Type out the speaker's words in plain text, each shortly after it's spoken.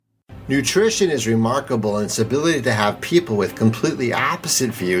Nutrition is remarkable in its ability to have people with completely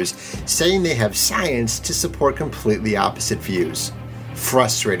opposite views saying they have science to support completely opposite views.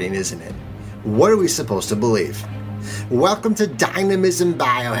 Frustrating, isn't it? What are we supposed to believe? Welcome to Dynamism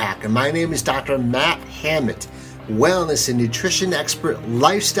Biohacker. My name is Dr. Matt Hammett, wellness and nutrition expert,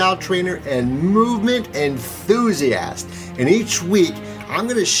 lifestyle trainer, and movement enthusiast. And each week, I'm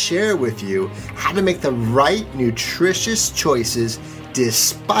going to share with you how to make the right nutritious choices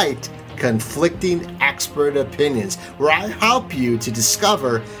despite conflicting expert opinions, where I help you to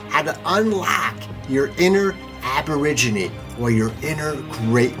discover how to unlock your inner aborigine or your inner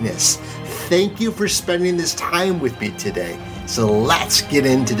greatness. Thank you for spending this time with me today. So let's get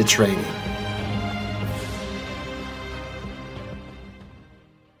into the training.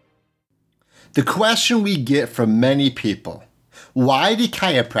 The question we get from many people: why do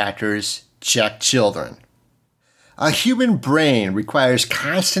chiropractors check children? A human brain requires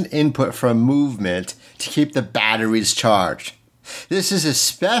constant input from movement to keep the batteries charged. This is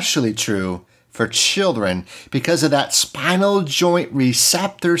especially true for children because of that spinal joint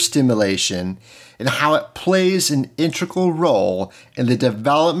receptor stimulation and how it plays an integral role in the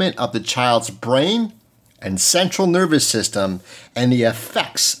development of the child's brain and central nervous system, and the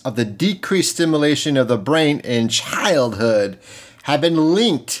effects of the decreased stimulation of the brain in childhood have been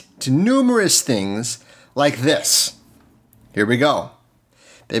linked to numerous things like this. Here we go.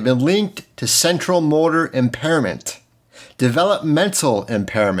 They've been linked to central motor impairment, developmental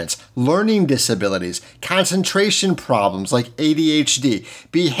impairments, learning disabilities, concentration problems like ADHD,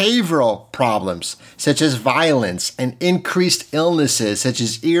 behavioral problems such as violence, and increased illnesses such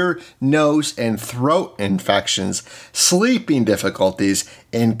as ear, nose, and throat infections, sleeping difficulties,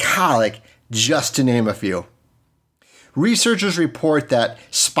 and colic, just to name a few. Researchers report that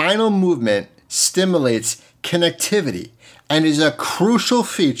spinal movement stimulates connectivity and is a crucial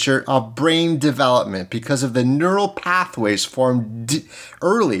feature of brain development because of the neural pathways formed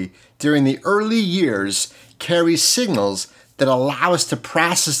early during the early years carry signals that allow us to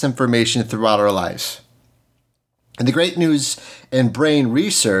process information throughout our lives. And the great news in brain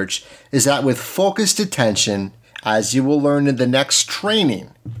research is that with focused attention, as you will learn in the next training,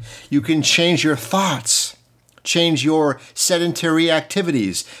 you can change your thoughts, change your sedentary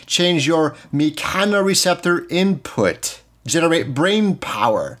activities, change your mechanoreceptor input, generate brain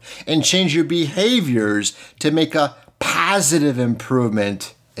power, and change your behaviors to make a positive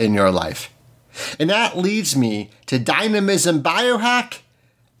improvement in your life. And that leads me to Dynamism Biohack,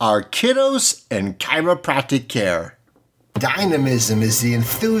 our kiddos and chiropractic care. Dynamism is the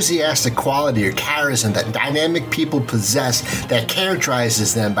enthusiastic quality or charisma that dynamic people possess that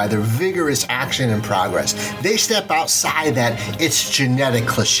characterizes them by their vigorous action and progress. They step outside that it's genetic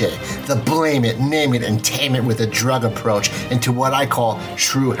cliche, the blame it, name it, and tame it with a drug approach into what I call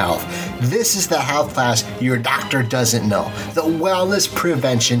true health. This is the health class your doctor doesn't know, the wellness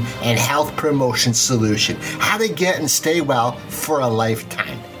prevention and health promotion solution, how to get and stay well for a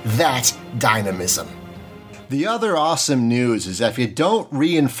lifetime. That's dynamism. The other awesome news is that if you don't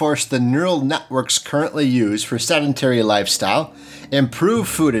reinforce the neural networks currently used for sedentary lifestyle, improve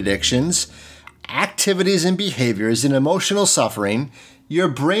food addictions, activities and behaviors, and emotional suffering, your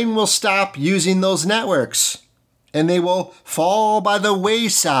brain will stop using those networks, and they will fall by the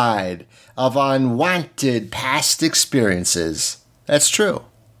wayside of unwanted past experiences. That's true.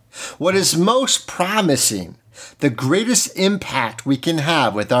 What is most promising, the greatest impact we can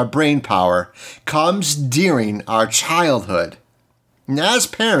have with our brain power, comes during our childhood. And as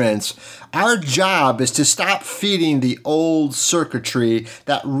parents, our job is to stop feeding the old circuitry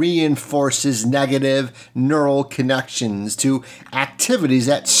that reinforces negative neural connections to activities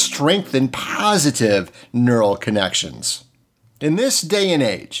that strengthen positive neural connections. In this day and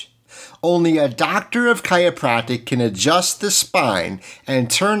age, only a doctor of chiropractic can adjust the spine and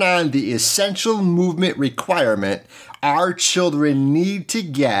turn on the essential movement requirement our children need to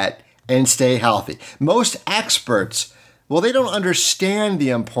get and stay healthy. Most experts, they don't understand the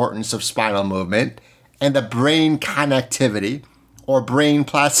importance of spinal movement and the brain connectivity or brain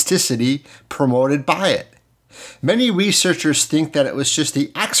plasticity promoted by it. Many researchers think that it was just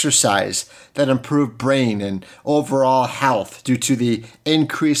the exercise that improved brain and overall health due to the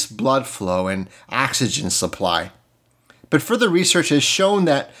increased blood flow and oxygen supply. But further research has shown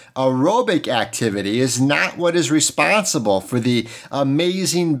that aerobic activity is not what is responsible for the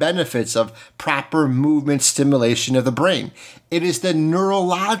amazing benefits of proper movement stimulation of the brain. It is the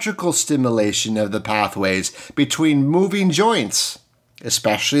neurological stimulation of the pathways between moving joints,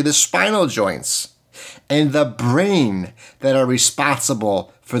 especially the spinal joints, and the brain that are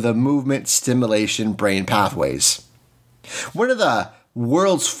responsible for the movement stimulation brain pathways. One of the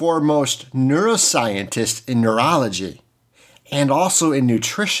world's foremost neuroscientist in neurology and also in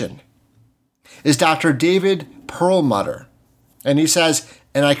nutrition, is Dr. David Perlmutter. And he says,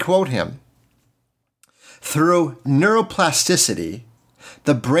 and I quote him, "Through neuroplasticity,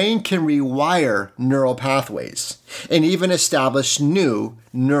 the brain can rewire neural pathways and even establish new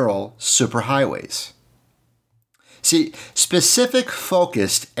neural superhighways." See, specific,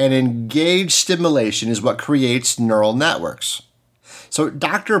 focused, and engaged stimulation is what creates neural networks. So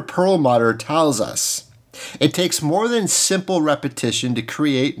Dr. Perlmutter tells us it takes more than simple repetition to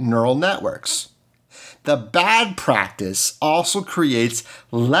create neural networks. The bad practice also creates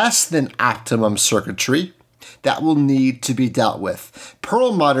less than optimum circuitry that will need to be dealt with.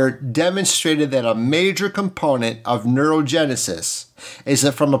 Perlmutter demonstrated that a major component of neurogenesis is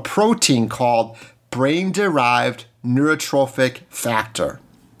from a protein called brain-derived neurotrophic factor,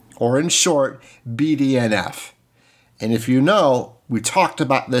 or in short, BDNF. And if you know, we talked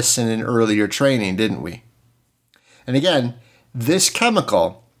about this in an earlier training, didn't we? And again, this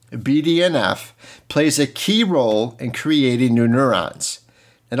chemical, BDNF, plays a key role in creating new neurons.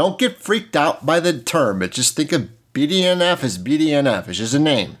 And don't get freaked out by the term, but just think of BDNF as BDNF. It's just a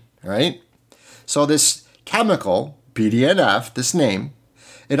name, right? So this chemical, BDNF, this name,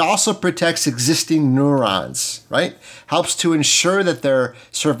 it also protects existing neurons, right? Helps to ensure that their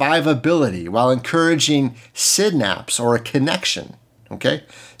survivability while encouraging synapse or a connection, okay?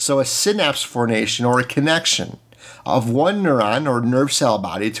 So a synapse formation or a connection of one neuron or nerve cell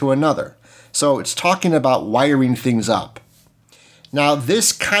body to another. So it's talking about wiring things up. Now,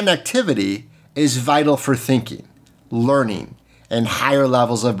 this connectivity is vital for thinking, learning, and higher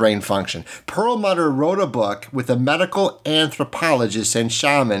levels of brain function. Perlmutter wrote a book with a medical anthropologist and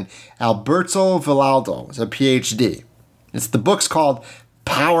shaman, Alberto Villoldo, a PhD. The book's called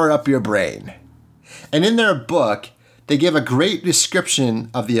Power Up Your Brain. And in their book, they give a great description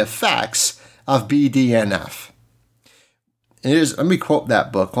of the effects of BDNF. Let me quote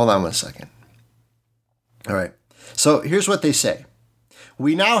that book. Hold on one second. All right. So here's what they say.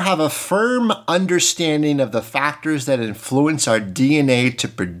 "We now have a firm understanding of the factors that influence our DNA to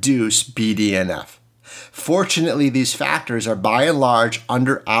produce BDNF. Fortunately, these factors are by and large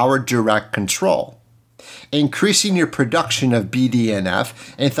under our direct control. Increasing your production of BDNF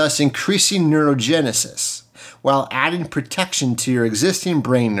and thus increasing neurogenesis, while adding protection to your existing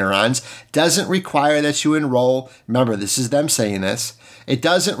brain neurons, doesn't require that you enroll," remember, this is them saying this, "it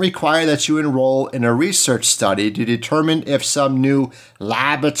doesn't require that you enroll in a research study to determine if some new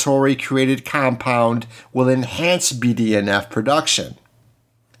laboratory-created compound will enhance BDNF production."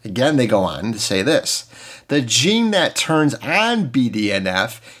 Again, they go on to say this. "The gene that turns on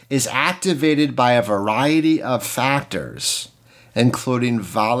BDNF is activated by a variety of factors, including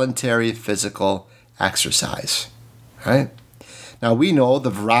voluntary physical exercise." Right? Now, we know the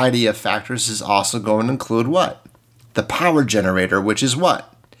variety of factors is also going to include what? The power generator, which is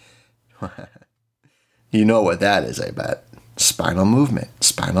what? You know what that is, I bet. Spinal movement,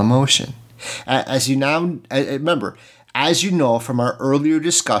 spinal motion. Remember, as you know from our earlier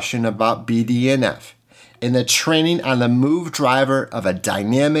discussion about BDNF, in the training on the move driver of a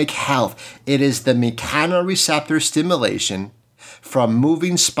dynamic health, it is the mechanoreceptor stimulation from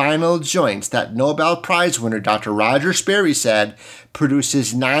moving spinal joints that Nobel Prize winner Dr. Roger Sperry said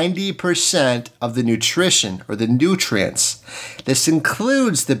produces 90% of the nutrition or the nutrients. This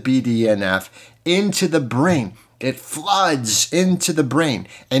includes the BDNF into the brain. It floods into the brain.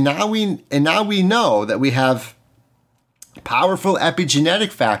 And now we know that we have powerful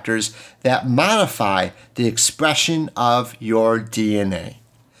epigenetic factors that modify the expression of your DNA.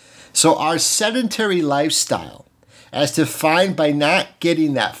 So our sedentary lifestyle, as defined by not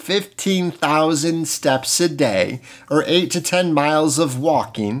getting that 15,000 steps a day or 8 to 10 miles of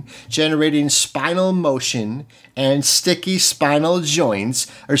walking, generating spinal motion and sticky spinal joints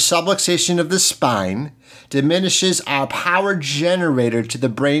or subluxation of the spine, diminishes our power generator to the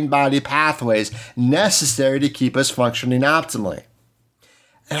brain-body pathways necessary to keep us functioning optimally.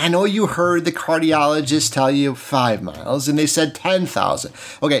 And I know you heard the cardiologist tell you 5 miles, and they said 10,000.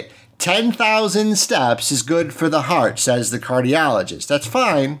 Okay, 10,000 steps is good for the heart, says the cardiologist. That's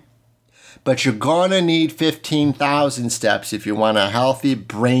fine, but you're going to need 15,000 steps if you want a healthy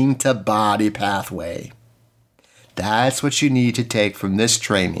brain-to-body pathway. That's what you need to take from this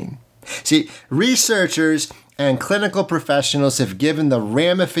training. See, researchers and clinical professionals have given the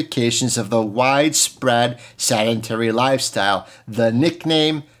ramifications of the widespread sedentary lifestyle the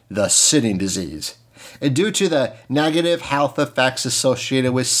nickname the sitting disease. And due to the negative health effects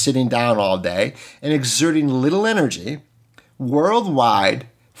associated with sitting down all day and exerting little energy, worldwide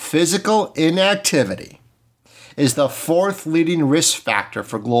physical inactivity is the fourth leading risk factor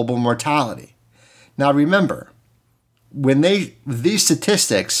for global mortality. Now remember, these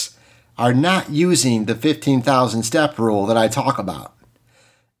statistics are not using the 15,000 step rule that I talk about.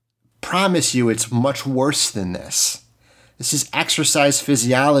 Promise you it's much worse than this. This is exercise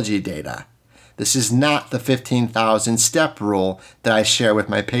physiology data. This is not the 15,000 step rule that I share with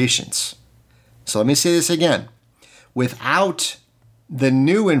my patients. So let me say this again. Without the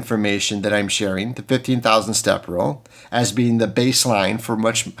new information that I'm sharing, the 15,000 step rule, as being the baseline for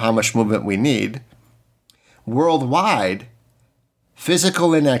how much movement we need, worldwide,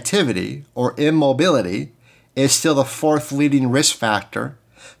 physical inactivity or immobility is still the fourth leading risk factor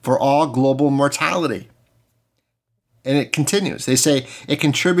for all global mortality. And it continues. They say it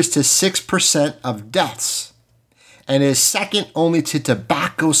contributes to 6% of deaths and is second only to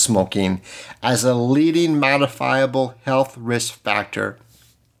tobacco smoking as a leading modifiable health risk factor,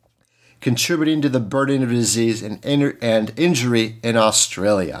 contributing to the burden of disease and injury in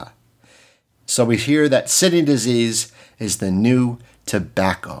Australia. So we hear that sitting disease is the new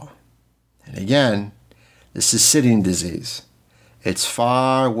tobacco. And again, this is sitting disease. It's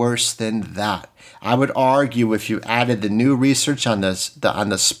far worse than that. I would argue if you added the new research on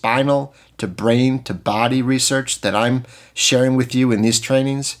the spinal to brain to body research that I'm sharing with you in these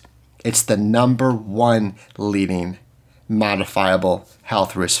trainings, it's the number one leading modifiable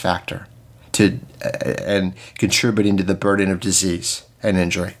health risk factor and contributing to the burden of disease and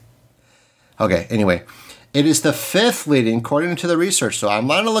injury. Okay, anyway, it is the fifth leading, according to the research. So I'm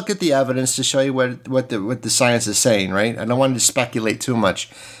going to look at the evidence to show you what the science is saying, right? I don't want to speculate too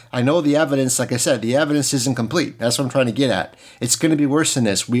much. I know the evidence, like I said, the evidence isn't complete. That's what I'm trying to get at. It's going to be worse than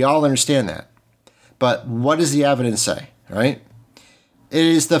this. We all understand that. But what does the evidence say, right? It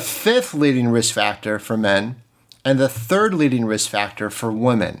is the fifth leading risk factor for men and the third leading risk factor for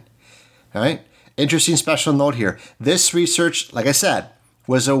women, all right? Interesting special note here. This research, like I said,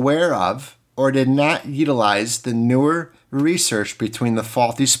 was aware of or did not utilize the newer research between the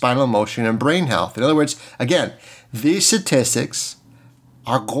faulty spinal motion and brain health. In other words, again, these statistics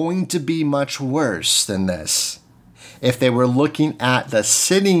are going to be much worse than this if they were looking at the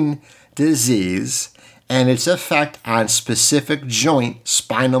sitting disease and its effect on specific joint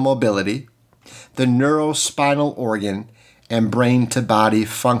spinal mobility, the neurospinal organ, and brain-to-body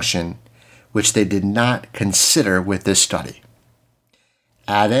function, which they did not consider with this study.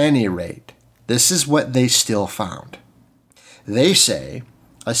 At any rate, this is what they still found. They say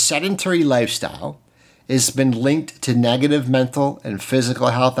a sedentary lifestyle has been linked to negative mental and physical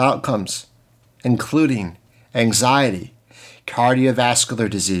health outcomes, including anxiety, cardiovascular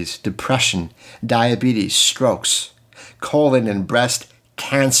disease, depression, diabetes, strokes, colon and breast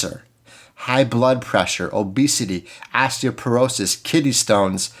cancer, high blood pressure, obesity, osteoporosis, kidney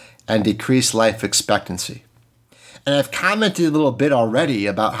stones, and decreased life expectancy. And I've commented a little bit already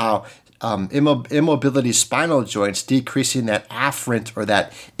about how immobility spinal joints decreasing that afferent or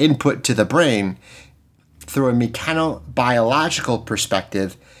that input to the brain through a mechanobiological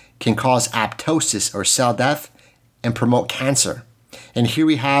perspective can cause apoptosis or cell death and promote cancer. And here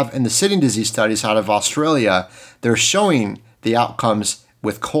we have in the sitting disease studies out of Australia, they're showing the outcomes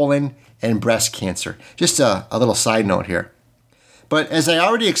with colon and breast cancer. Just a little side note here. But as I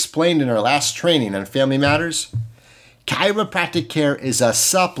already explained in our last training on Family Matters, chiropractic care is a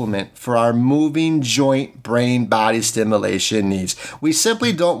supplement for our moving joint brain body stimulation needs. We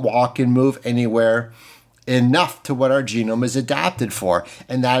simply don't walk and move anywhere enough to what our genome is adapted for,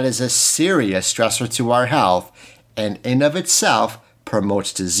 and that is a serious stressor to our health and in of itself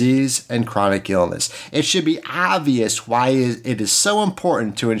promotes disease and chronic illness. It should be obvious why it is so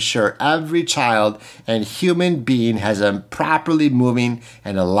important to ensure every child and human being has a properly moving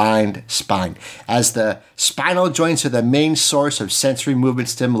and aligned spine, as the spinal joints are the main source of sensory movement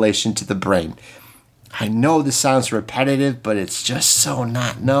stimulation to the brain. I know this sounds repetitive, but it's just so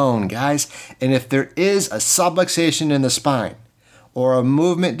not known, guys. And if there is a subluxation in the spine or a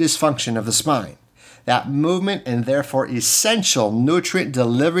movement dysfunction of the spine, that movement and therefore essential nutrient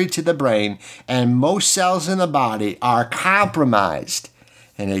delivery to the brain and most cells in the body are compromised.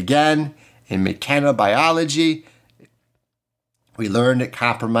 And again, in mechanobiology, we learned that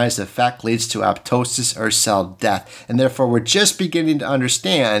compromised effect leads to apoptosis or cell death. And therefore, we're just beginning to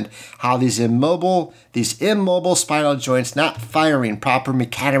understand how these immobile spinal joints not firing proper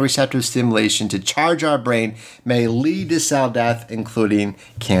mechanoreceptive stimulation to charge our brain may lead to cell death, including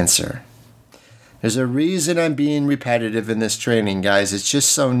cancer. There's a reason I'm being repetitive in this training, guys. It's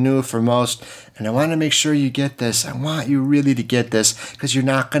just so new for most, and I want to make sure you get this. I want you really to get this because you're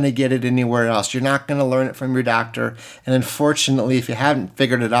not going to get it anywhere else. You're not going to learn it from your doctor, and unfortunately, if you haven't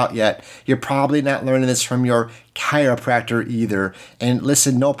figured it out yet, you're probably not learning this from your chiropractor either. And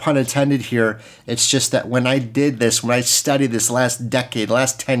listen, no pun intended here. It's just that when I did this, when I studied this last decade,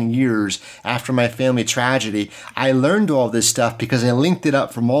 last 10 years after my family tragedy, I learned all this stuff because I linked it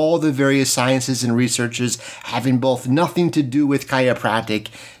up from all the various sciences and researches having both nothing to do with chiropractic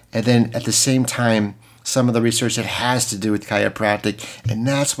and then at the same time some of the research that has to do with chiropractic. And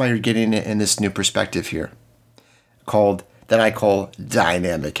that's why you're getting it in this new perspective here that I call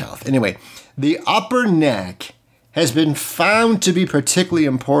dynamic health. Anyway, the upper neck has been found to be particularly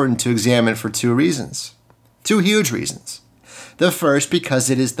important to examine for two reasons. Two huge reasons. The first, because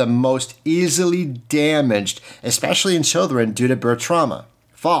it is the most easily damaged, especially in children, due to birth trauma,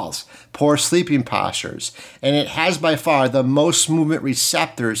 falls, poor sleeping postures, and it has by far the most movement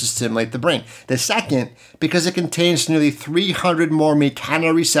receptors to stimulate the brain. The second, because it contains nearly 300 more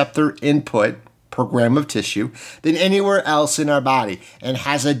mechanoreceptor input per gram of tissue than anywhere else in our body and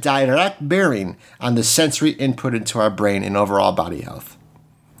has a direct bearing on the sensory input into our brain and overall body health.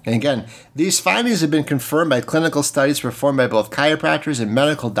 And again, these findings have been confirmed by clinical studies performed by both chiropractors and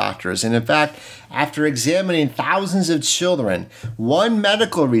medical doctors. And in fact, after examining thousands of children, one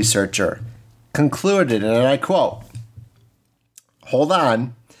medical researcher concluded, and I quote, hold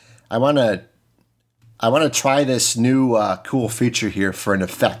on, I want to try this new cool feature here for an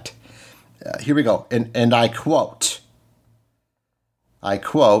effect. Here we go. And I quote,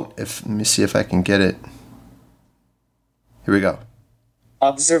 let me see if I can get it. Here we go.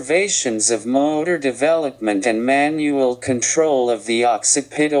 Observations of motor development and manual control of the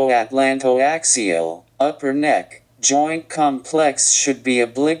occipito-atlantoaxial, upper neck, joint complex should be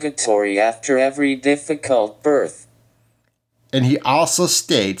obligatory after every difficult birth. And he also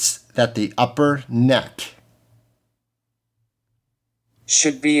states that the upper neck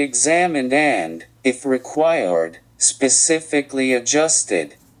should be examined and, if required, specifically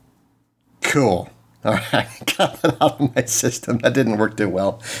adjusted. Cool. All right, got that out of my system. That didn't work too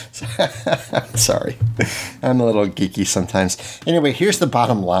well. Sorry. I'm a little geeky sometimes. Anyway, here's the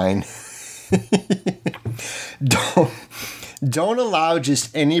bottom line. Don't allow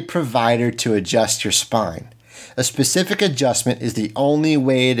just any provider to adjust your spine. A specific adjustment is the only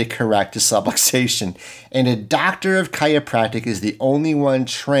way to correct a subluxation, and a doctor of chiropractic is the only one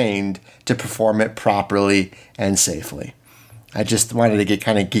trained to perform it properly and safely. I just wanted to get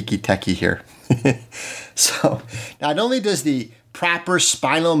kind of geeky techie here. So, not only does the proper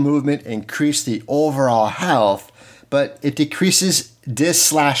spinal movement increase the overall health, but it decreases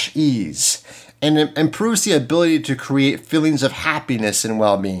dis/ease and it improves the ability to create feelings of happiness and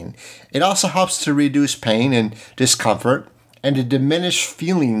well-being. It also helps to reduce pain and discomfort and to diminish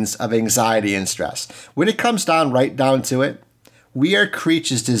feelings of anxiety and stress. When it comes right down to it, we are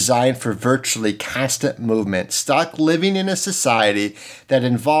creatures designed for virtually constant movement, stuck living in a society that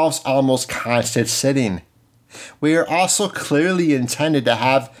involves almost constant sitting. We are also clearly intended to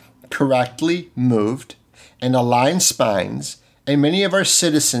have correctly moved and aligned spines, and many of our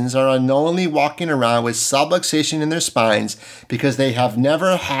citizens are unknowingly walking around with subluxation in their spines because they have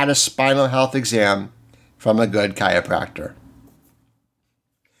never had a spinal health exam from a good chiropractor.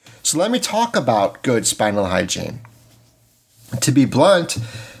 So let me talk about good spinal hygiene. To be blunt,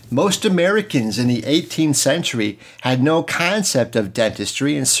 most Americans in the 18th century had no concept of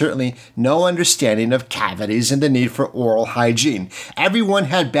dentistry and certainly no understanding of cavities and the need for oral hygiene. Everyone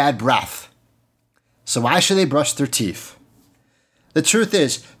had bad breath. So why should they brush their teeth? The truth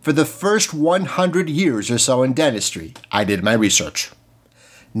is, for the first 100 years or so in dentistry, I did my research,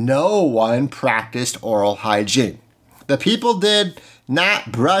 no one practiced oral hygiene. The people did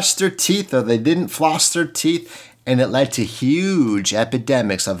not brush their teeth or they didn't floss their teeth, and it led to huge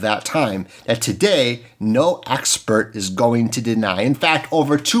epidemics of that time that today no expert is going to deny. In fact,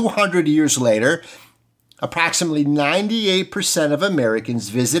 over 200 years later, approximately 98% of Americans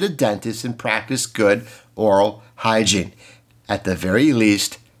visit a dentist and practice good oral hygiene. At the very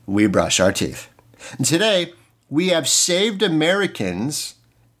least, we brush our teeth. And today, we have saved Americans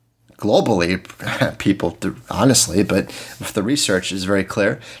globally, people, honestly, but the research is very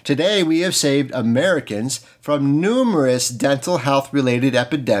clear. Today, we have saved Americans from numerous dental health-related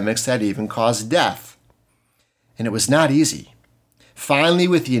epidemics that even caused death. And it was not easy. Finally,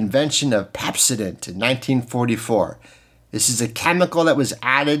 with the invention of Pepsodent in 1944, this is a chemical that was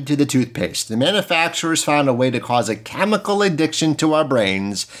added to the toothpaste. The manufacturers found a way to cause a chemical addiction to our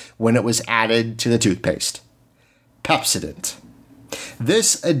brains when it was added to the toothpaste. Pepsodent.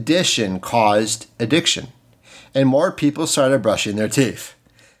 This addition caused addiction, and more people started brushing their teeth.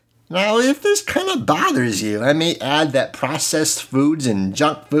 Now, if this kind of bothers you, I may add that processed foods and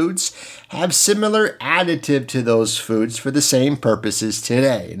junk foods have similar additive to those foods for the same purposes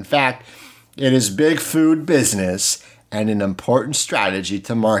today. In fact, it is big food business and an important strategy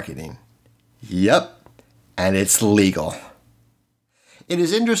to marketing. Yep, and it's legal. It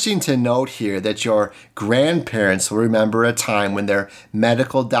is interesting to note here that your grandparents will remember a time when their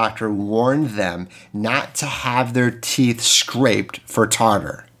medical doctor warned them not to have their teeth scraped for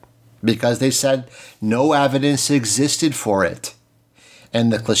tartar, because they said no evidence existed for it.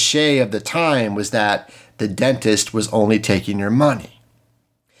 And the cliche of the time was that the dentist was only taking your money.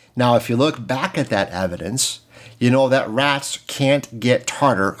 Now, if you look back at that evidence, you know that rats can't get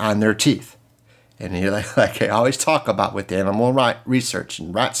tartar on their teeth. And you're like I always talk about with animal research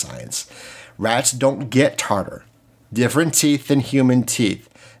and rat science, rats don't get tartar. Different teeth than human teeth.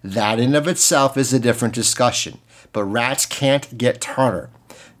 That in of itself is a different discussion. But rats can't get tartar.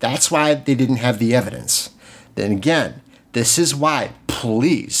 That's why they didn't have the evidence. Then again, this is why,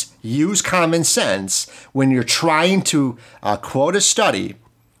 please, use common sense when you're trying to quote a study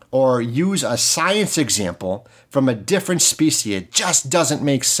or use a science example from a different species. It just doesn't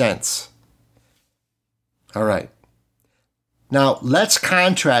make sense. All right. Now, let's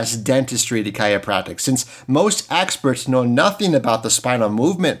contrast dentistry to chiropractic. Since most experts know nothing about the spinal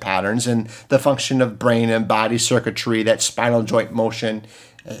movement patterns and the function of brain and body circuitry that spinal joint motion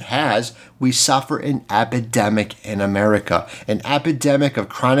has, we suffer an epidemic in America, an epidemic of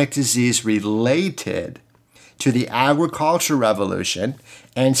chronic disease related to the agricultural revolution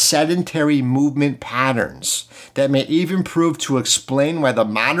and sedentary movement patterns that may even prove to explain why the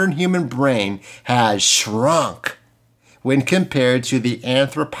modern human brain has shrunk when compared to the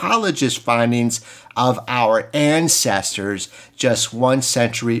anthropologist findings of our ancestors just 1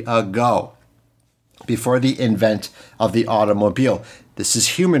 century ago, before the invent of the automobile. This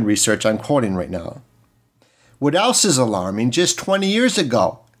is human research I'm quoting right now. What else is alarming? Just 20 years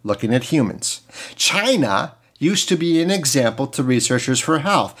ago, looking at humans, China used to be an example to researchers for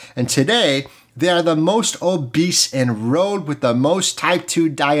health, and today they are the most obese and rode with the most type 2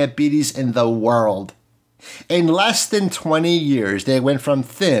 diabetes in the world. In less than 20 years, they went from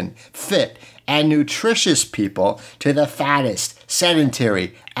thin, fit, and nutritious people to the fattest,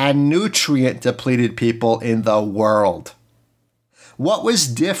 sedentary, and nutrient-depleted people in the world. What was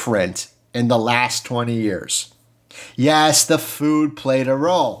different in the last 20 years? Yes, the food played a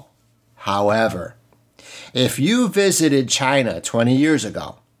role. However, if you visited China 20 years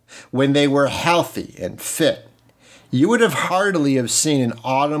ago, when they were healthy and fit, you would have hardly have seen an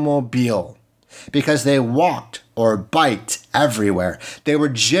automobile because they walked or biked everywhere. They were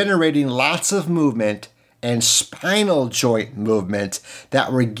generating lots of movement and spinal joint movement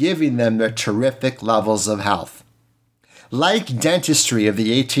that were giving them their terrific levels of health. Like dentistry of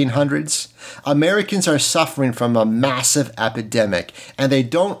the 1800s, Americans are suffering from a massive epidemic, and they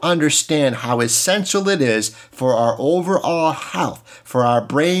don't understand how essential it is for our overall health, for our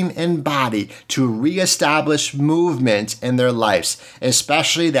brain and body to reestablish movement in their lives,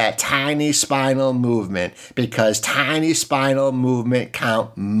 especially that tiny spinal movement, because tiny spinal movement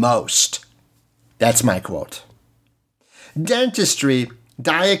count most. That's my quote. Dentistry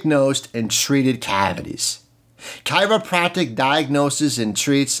diagnosed and treated cavities. Chiropractic diagnoses and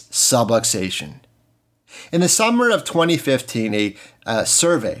treats subluxation. In the summer of 2015, a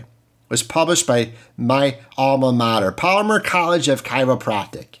survey was published by my alma mater, Palmer College of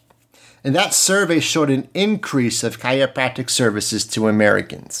Chiropractic. And that survey showed an increase of chiropractic services to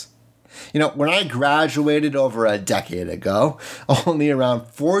Americans. You know, when I graduated over a decade ago, only around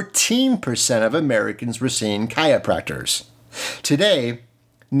 14% of Americans were seeing chiropractors. Today,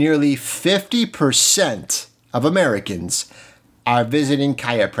 nearly 50% of Americans are visiting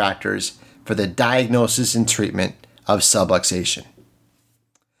chiropractors for the diagnosis and treatment of subluxation.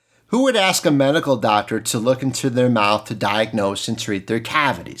 Who would ask a medical doctor to look into their mouth to diagnose and treat their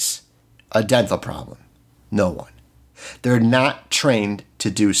cavities? A dental problem? No one. They're not trained to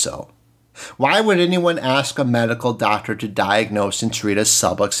do so. Why would anyone ask a medical doctor to diagnose and treat a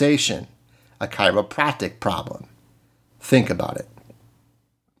subluxation, a chiropractic problem? Think about it.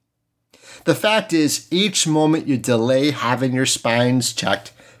 The fact is, each moment you delay having your spines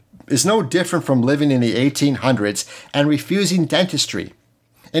checked is no different from living in the 1800s and refusing dentistry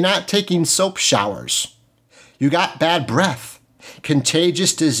and not taking soap showers. You got bad breath,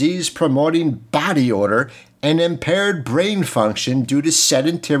 contagious disease promoting body odor, and impaired brain function due to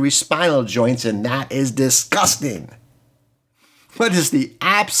sedentary spinal joints, and that is disgusting. What is the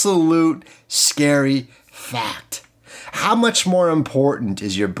absolute scary fact? How much more important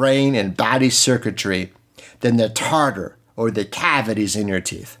is your brain and body circuitry than the tartar or the cavities in your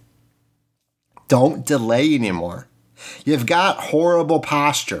teeth? Don't delay anymore. You've got horrible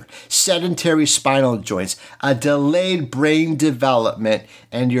posture, sedentary spinal joints, a delayed brain development,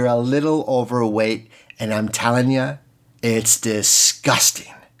 and you're a little overweight, and I'm telling you, it's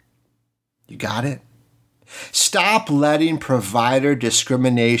disgusting. You got it? Stop letting provider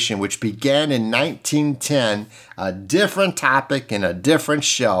discrimination, which began in 1910, a different topic in a different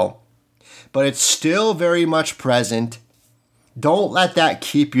show, but it's still very much present. Don't let that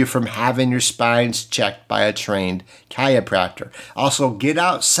keep you from having your spines checked by a trained chiropractor. Also, get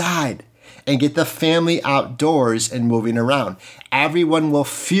outside and get the family outdoors and moving around. Everyone will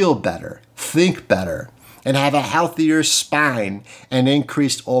feel better, think better, and have a healthier spine and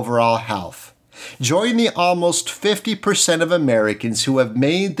increased overall health. Join the almost 50% of Americans who have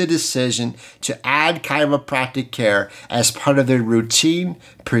made the decision to add chiropractic care as part of their routine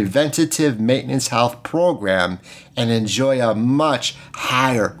preventative maintenance health program and enjoy a much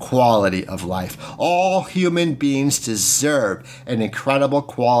higher quality of life. All human beings deserve an incredible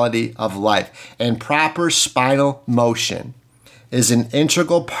quality of life, and proper spinal motion is an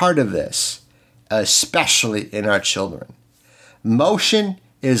integral part of this, especially in our children. Motion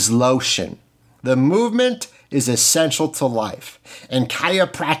is lotion. The movement is essential to life, and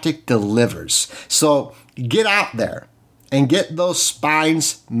chiropractic delivers. So get out there and get those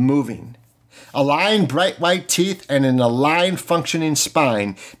spines moving. Aligned bright white teeth and an aligned functioning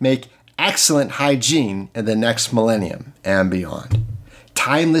spine make excellent hygiene in the next millennium and beyond.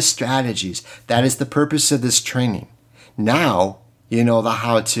 Timeless strategies, that is the purpose of this training. Now, you know the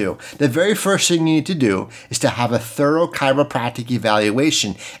how-to. The very first thing you need to do is to have a thorough chiropractic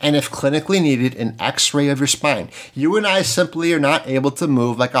evaluation, and if clinically needed, an x-ray of your spine. You and I simply are not able to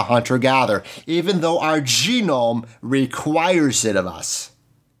move like a hunter-gatherer, even though our genome requires it of us.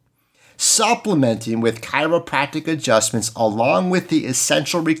 Supplementing with chiropractic adjustments along with the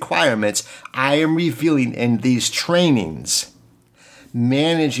essential requirements I am revealing in these trainings.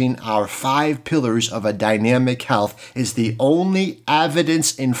 Managing our 5 pillars of a dynamic health is the only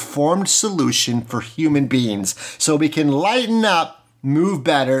evidence-informed solution for human beings so we can lighten up, move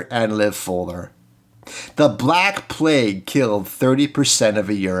better, and live fuller. The Black Plague killed 30% of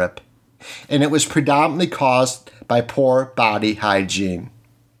Europe, and it was predominantly caused by poor body hygiene.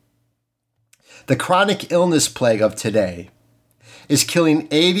 The chronic illness plague of today is killing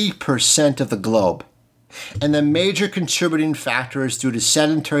 80% of the globe. And the major contributing factor is due to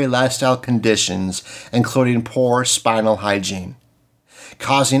sedentary lifestyle conditions, including poor spinal hygiene,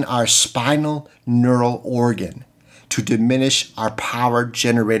 causing our spinal neural organ to diminish our power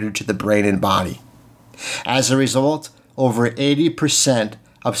generated to the brain and body. As a result, over 80%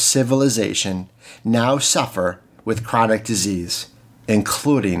 of civilization now suffer with chronic disease,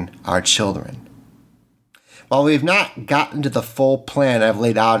 including our children. While we've not gotten to the full plan I've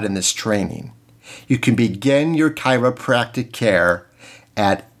laid out in this training, you can begin your chiropractic care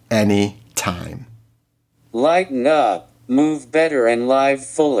at any time. Lighten up, move better, and live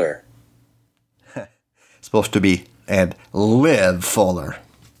fuller. Supposed to be and live fuller.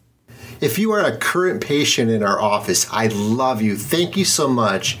 If you are a current patient in our office, I love you. Thank you so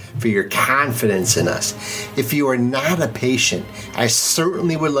much for your confidence in us. If you are not a patient, I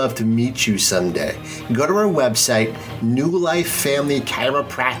certainly would love to meet you someday. Go to our website,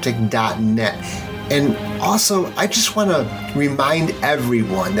 newlifefamilychiropractic.net. And also, I just want to remind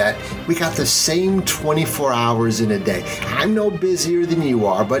everyone that we got the same 24 hours in a day. I'm no busier than you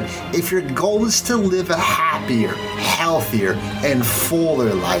are, but if your goal is to live a happier, healthier, and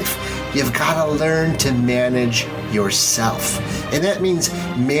fuller life, you've got to learn to manage yourself. And that means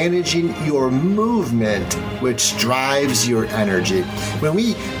managing your movement, which drives your energy. When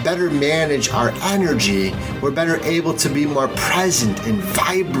we better manage our energy, we're better able to be more present and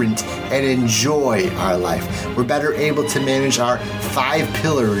vibrant and enjoy our life. We're better able to manage our 5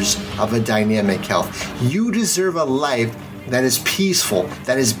 pillars of a dynamic health. You deserve a life that is peaceful,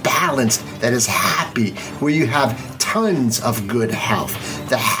 that is balanced, that is happy, where you have tons of good health.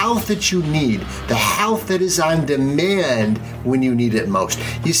 The health that you need, the health that is on demand when you need it most.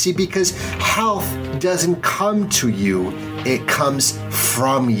 You see, because health doesn't come to you, it comes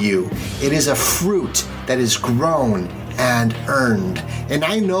from you. It is a fruit that is grown and earned. And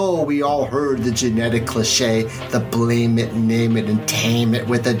I know we all heard the genetic cliche, the blame it, name it, and tame it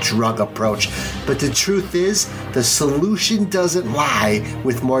with a drug approach. But the truth is, the solution doesn't lie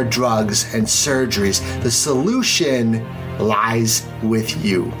with more drugs and surgeries. The solution lies with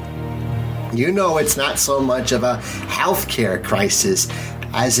you. You know, it's not so much of a healthcare crisis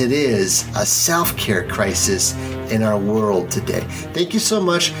as it is a self-care crisis in our world today. Thank you so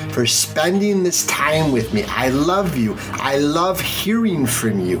much for spending this time with me. I love you. I love hearing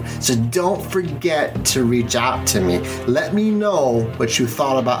from you. So don't forget to reach out to me. Let me know what you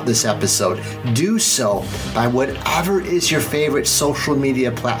thought about this episode. Do so by whatever is your favorite social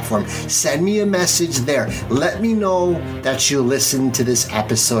media platform. Send me a message there. Let me know that you listened to this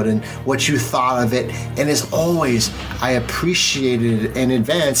episode and what you thought of it. And as always, I appreciate it in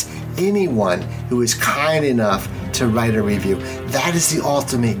advance anyone who is kind enough to write a review. That is the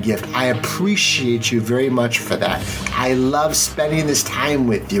ultimate gift. I appreciate you very much for that. I love spending this time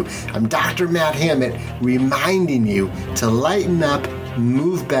with you. I'm Dr. Matt Hammett, reminding you to lighten up,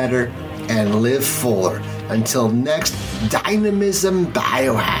 move better, and live fuller. Until next Dynamism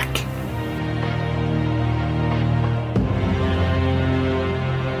Biohack.